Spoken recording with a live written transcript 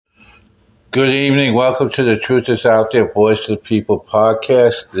Good evening. Welcome to the Truth is Out There, Voice of the People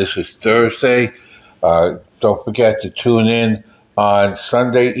podcast. This is Thursday. Don't forget to tune in on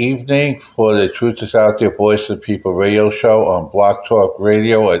Sunday evening for the Truth is Out There, Voice of the People radio show on Block Talk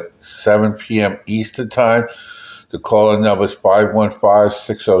Radio at 7 p.m. Eastern Time. The call-in number is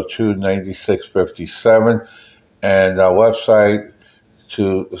 515-602-9657. And our website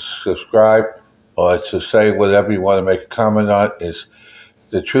to subscribe or to say whatever you want to make a comment on is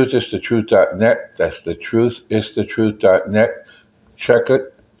thetruthisthetruth.net. That's thetruthisthetruth.net. Check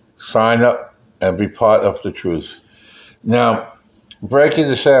it, sign up, and be part of the truth. Now, breaking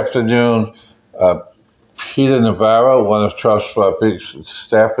this afternoon, Peter Navarro, one of Trump's big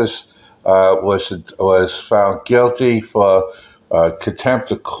staffers, was found guilty for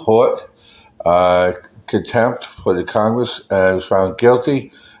contempt of court, contempt for the Congress, and was found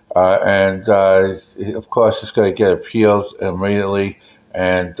guilty. And of course, it's going to get appealed immediately.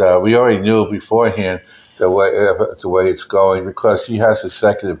 And we already knew beforehand the way it's going because he has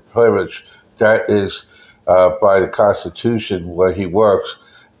executive privilege. That is by the Constitution where he works.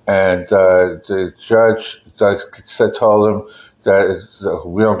 And the judge told him that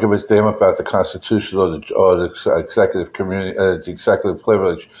we don't give a damn about the Constitution or the executive community, the executive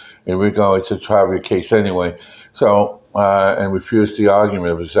privilege, and we're going to try your case anyway. So and refuse the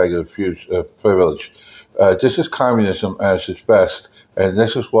argument of executive privilege. This is communism at its best. And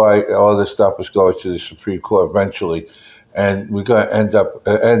this is why all this stuff is going to the Supreme Court eventually. And we're going to end up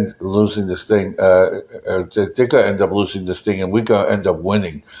losing this thing. They're going to end up losing this thing, and we're going to end up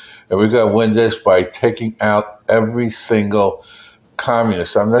winning. And we're going to win this by taking out every single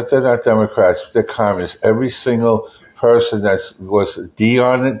communist. They're not Democrats, they're communists. Every single person that was a D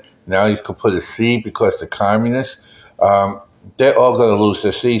on it, now you can put a C because they're communists. They're all going to lose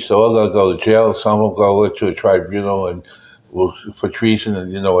their seats. They're all going to go to jail. Some will go to a tribunal and for treason,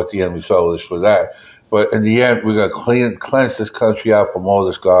 and you know what the end result is for that. But in the end, we're going to cleanse this country out from all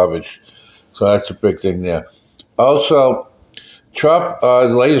this garbage. So that's a big thing there. Also, Trump, the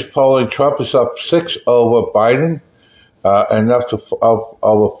latest polling, Trump is up 6 over Biden and up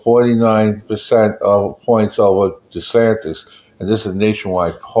over 49% of points over DeSantis. And this is a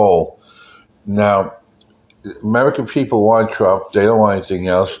nationwide poll. Now, American people want Trump. They don't want anything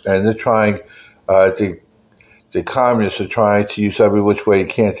else. And they're trying the communists are trying to use every which way you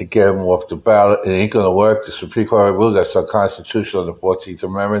can to get him off the ballot. It ain't going to work. The Supreme Court ruled that's unconstitutional, the 14th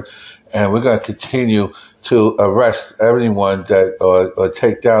Amendment. And we're going to continue to arrest everyone that or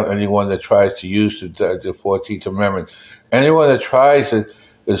take down anyone that tries to use the 14th Amendment. Anyone that tries it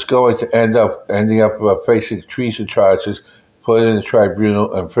is going to end up facing treason charges, put in a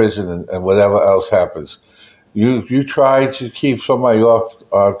tribunal and prison and whatever else happens. You try to keep somebody off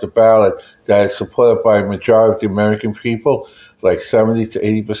the ballot that is supported by a majority of the American people, like 70 to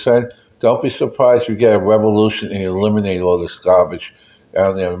 80%. Don't be surprised you get a revolution and you eliminate all this garbage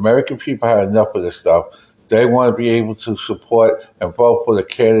down there. American people had enough of this stuff. They want to be able to support and vote for the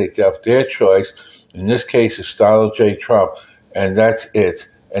candidate of their choice. In this case, it's Donald J. Trump, and that's it.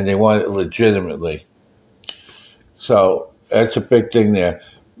 And they want it legitimately. So that's a big thing there.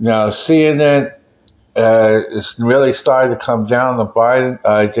 Now, CNN... it's really starting to come down on Biden.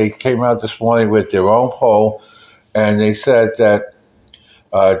 They came out this morning with their own poll, and they said that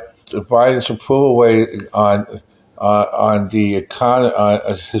Biden's approval rating on the economy,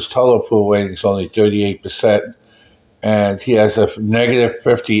 his total approval rating is only 38%, and he has a negative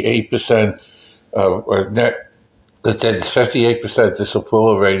 58%, or net, that is 58%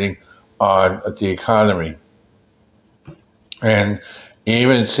 disapproval rating on the economy, and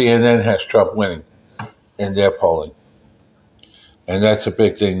even CNN has Trump winning in their polling. And that's a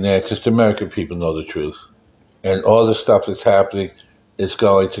big thing there because the American people know the truth. And all the stuff that's happening is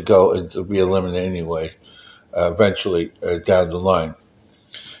going to go and to be eliminated anyway, eventually down the line.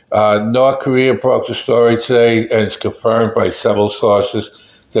 North Korea broke the story today, and it's confirmed by several sources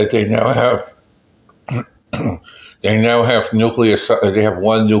that they now have nuclear. They have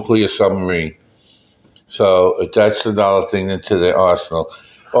one nuclear submarine. So that's another thing into their arsenal.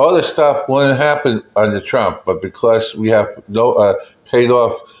 All this stuff wouldn't happen under Trump, but because we have paid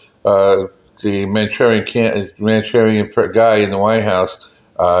off the Manchurian guy in the White House,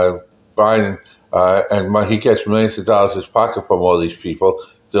 Biden, and he gets millions of dollars in his pocket from all these people.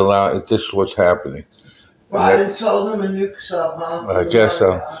 This is what's happening. Biden sold him a nuke sub, huh? I guess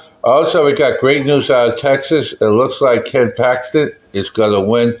so. Also, we got great news out of Texas. It looks like Ken Paxton is going to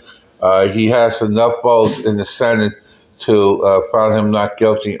win. He has enough votes in the Senate to find him not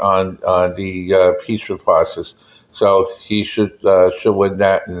guilty on the impeachment process. So he should win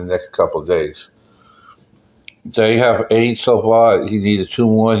that in the next couple of days. They have 8 so far. He needed 2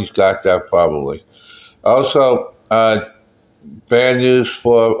 more. He's got that probably. Also, bad news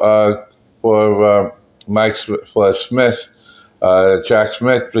for Mike for Smith, Jack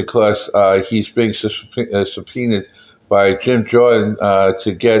Smith, because he's being subpoenaed by Jim Jordan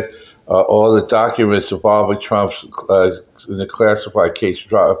to get all the documents involving Trump's in the classified case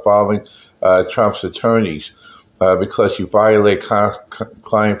involving Trump's attorneys, because he violated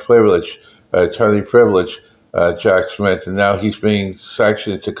client privilege, attorney privilege, Jack Smith, and now he's being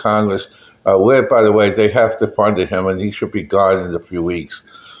sanctioned to Congress. Where, by the way, they have defunded him, and he should be gone in a few weeks.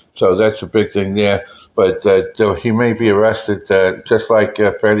 So that's a big thing there. But he may be arrested, just like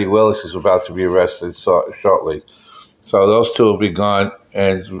Freddie Willis is about to be arrested shortly. So those two will be gone,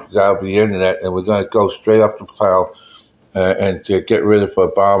 and that'll be the end of that. And we're going to go straight up the pile and to get rid of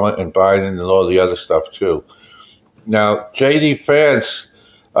Obama and Biden and all the other stuff, too. Now, J.D. Vance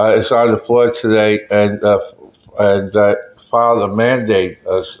is on the floor today and filed a mandate,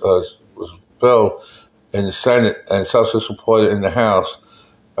 bill in the Senate, and it's also supported in the House.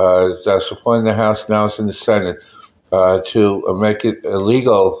 That's supporting the House, now it's in the Senate, to make it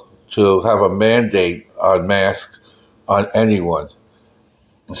illegal to have a mandate on masks on anyone,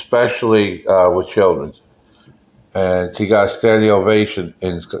 especially with children. And he got a standing ovation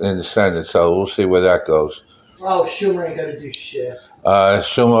in the Senate, so we'll see where that goes. Oh, Schumer ain't gonna do shit.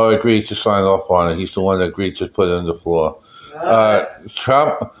 Schumer agreed to sign off on it. He's the one that agreed to put it on the floor.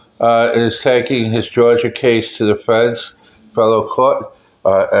 Trump is taking his Georgia case to the federal court,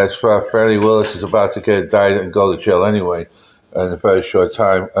 as Freddie Willis is about to get indicted and go to jail anyway in a very short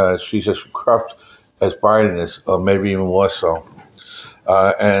time. She's as corrupt as Biden is, or maybe even more so.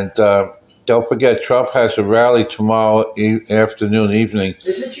 And don't forget, Trump has a rally tomorrow evening.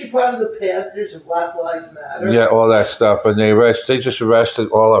 Isn't she part of the Panthers and Black Lives Matter? Yeah, all that stuff. And they just arrested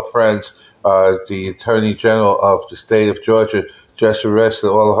all our friends. The Attorney General of the state of Georgia just arrested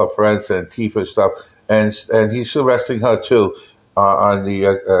all of her friends and Antifa and stuff. And he's arresting her too on the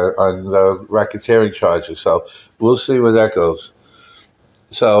racketeering charges. So we'll see where that goes.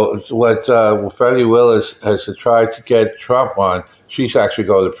 So what Freddie Willis has tried to get Trump on, she's actually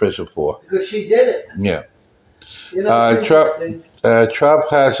going to prison for. Because she did it. Yeah. You know, Trump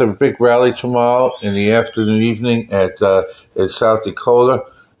has a big rally tomorrow in the evening at in South Dakota,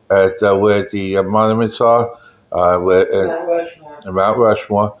 at where the monuments are, Mount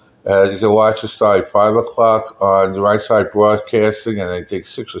Rushmore. You can watch it start at 5 o'clock on the Right Side Broadcasting, and I think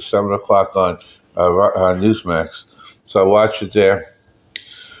 6 or 7 o'clock on Newsmax. So watch it there.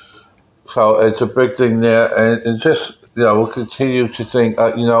 So it's a big thing there, and just, we'll continue to think.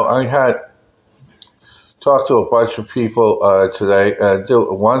 I had talked to a bunch of people today, and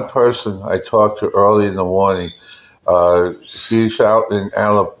one person I talked to early in the morning, he's out in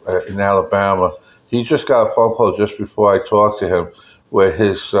Alabama. He just got a phone call just before I talked to him, where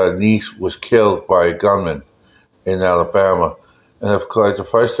his niece was killed by a gunman in Alabama. And of course, the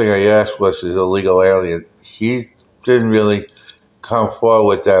first thing I asked was, is illegal alien. He didn't really come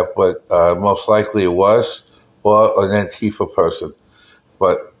forward with that, but most likely it was, or an Antifa person.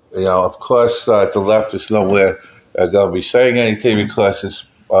 But, of course, the left is nowhere going to be saying anything because it's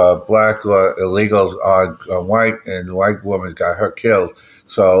black or illegals on white, and the white woman got her killed.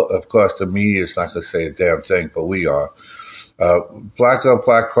 So, of course, the media is not going to say a damn thing, but we are. Black on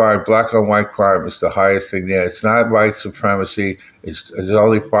black crime, black on white crime is the highest thing there. It's not white supremacy. There's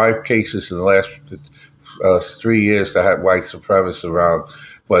only 5 cases in the last 3 years that had white supremacists around,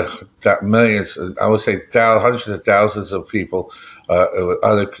 but that millions, I would say hundreds of thousands of people,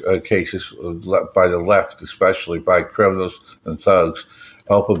 other cases by the left, especially by criminals and thugs.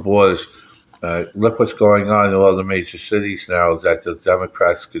 Open borders. Look what's going on in all the major cities now that the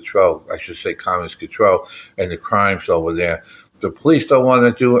Democrats control, I should say communists control, and the crimes over there. The police don't want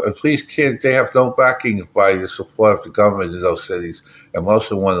to do it. The police can't, they have no backing by the support of the government in those cities, and most of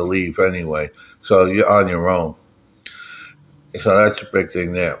them want to leave anyway. So you're on your own. So that's a big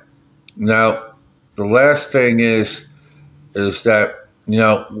thing there. Now, the last thing is that,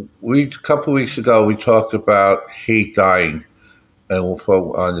 a couple of weeks ago we talked about hate dying, and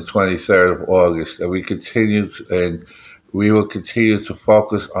on the 23rd of August, and we will continue to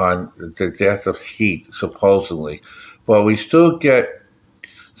focus on the death of heat, supposedly. But we still get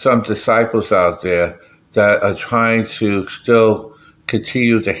some disciples out there that are trying to still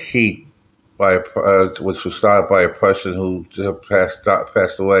continue the hate which was started by a person who passed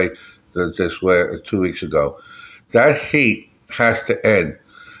away this way 2 weeks ago. That hate has to end.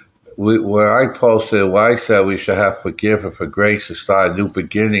 Where I posted, where I said we should have forgive and for grace to start new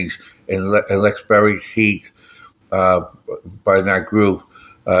beginnings, and let's bury hate by that group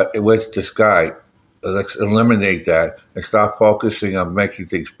with this guy. let's eliminate that and start focusing on making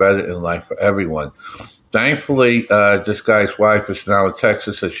things better in life for everyone. Thankfully, this guy's wife is now in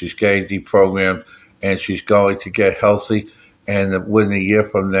Texas, and she's getting deprogrammed, and she's going to get healthy. And within a year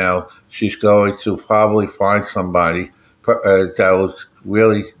from now, she's going to probably find somebody that will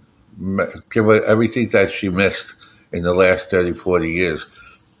really give her everything that she missed in the last 30, 40 years.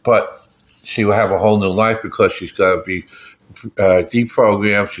 But she will have a whole new life because she's going to be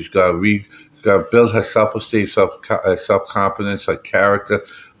deprogrammed. She's going to build her self-esteem, self-confidence, her character.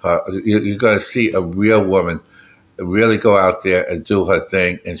 You're going to see a real woman really go out there and do her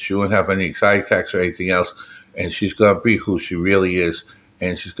thing, and she won't have any anxiety attacks or anything else. And she's going to be who she really is.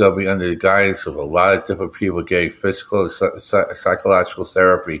 And she's going to be under the guidance of a lot of different people getting physical and psychological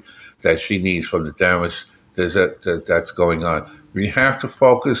therapy that she needs from the damage that's going on. We have to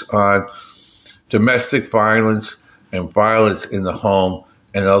focus on domestic violence and violence in the home,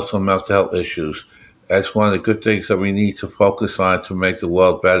 and also mental health issues. That's one of the good things that we need to focus on to make the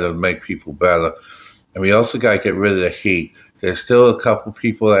world better and make people better. And we also got to get rid of the heat. There's still a couple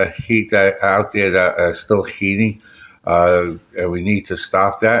people that out there that are still heating, and we need to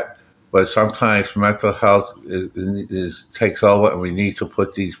stop that. But sometimes mental health takes over, and we need to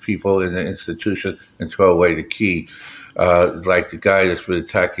put these people in the institution and throw away the key, like the guy that's been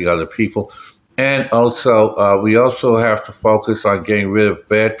attacking other people. And also, we also have to focus on getting rid of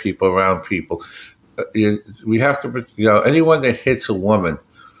bad people around people. We have to, anyone that hits a woman,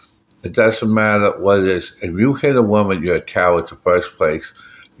 it doesn't matter what it is. If you hit a woman, you're a coward in the first place.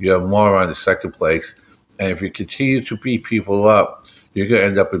 You're a moron in the second place. And if you continue to beat people up, you're going to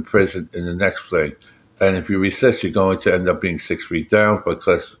end up in prison in the next thing. And if you resist, you're going to end up being 6 feet down,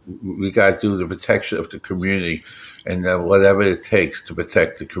 because we got to do the protection of the community and whatever it takes to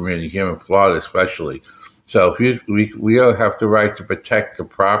protect the community here in Florida, especially. So we all have the right to protect the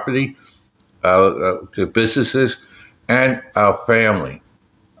property, the businesses, and our family,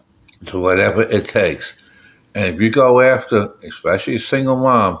 to whatever it takes. And if you go after, especially a single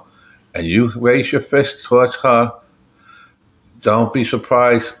mom, and you raise your fist towards her, don't be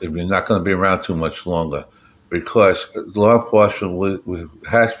surprised if you're not going to be around too much longer, because law enforcement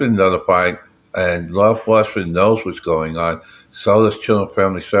has been notified, and law enforcement knows what's going on. So does Children and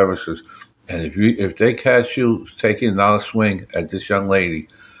Family Services. And if they catch you taking another swing at this young lady,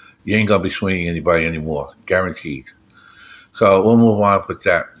 you ain't going to be swinging anybody anymore, guaranteed. So we'll move on with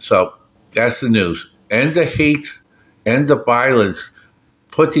that. So that's the news. End the hate, end the violence,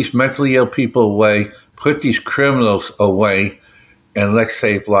 put these mentally ill people away, put these criminals away, and let's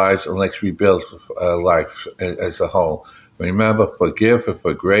save lives, and let's rebuild life as a whole. Remember, forgive and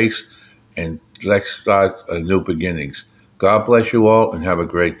for grace, and let's start new beginnings. God bless you all, and have a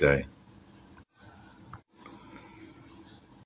great day.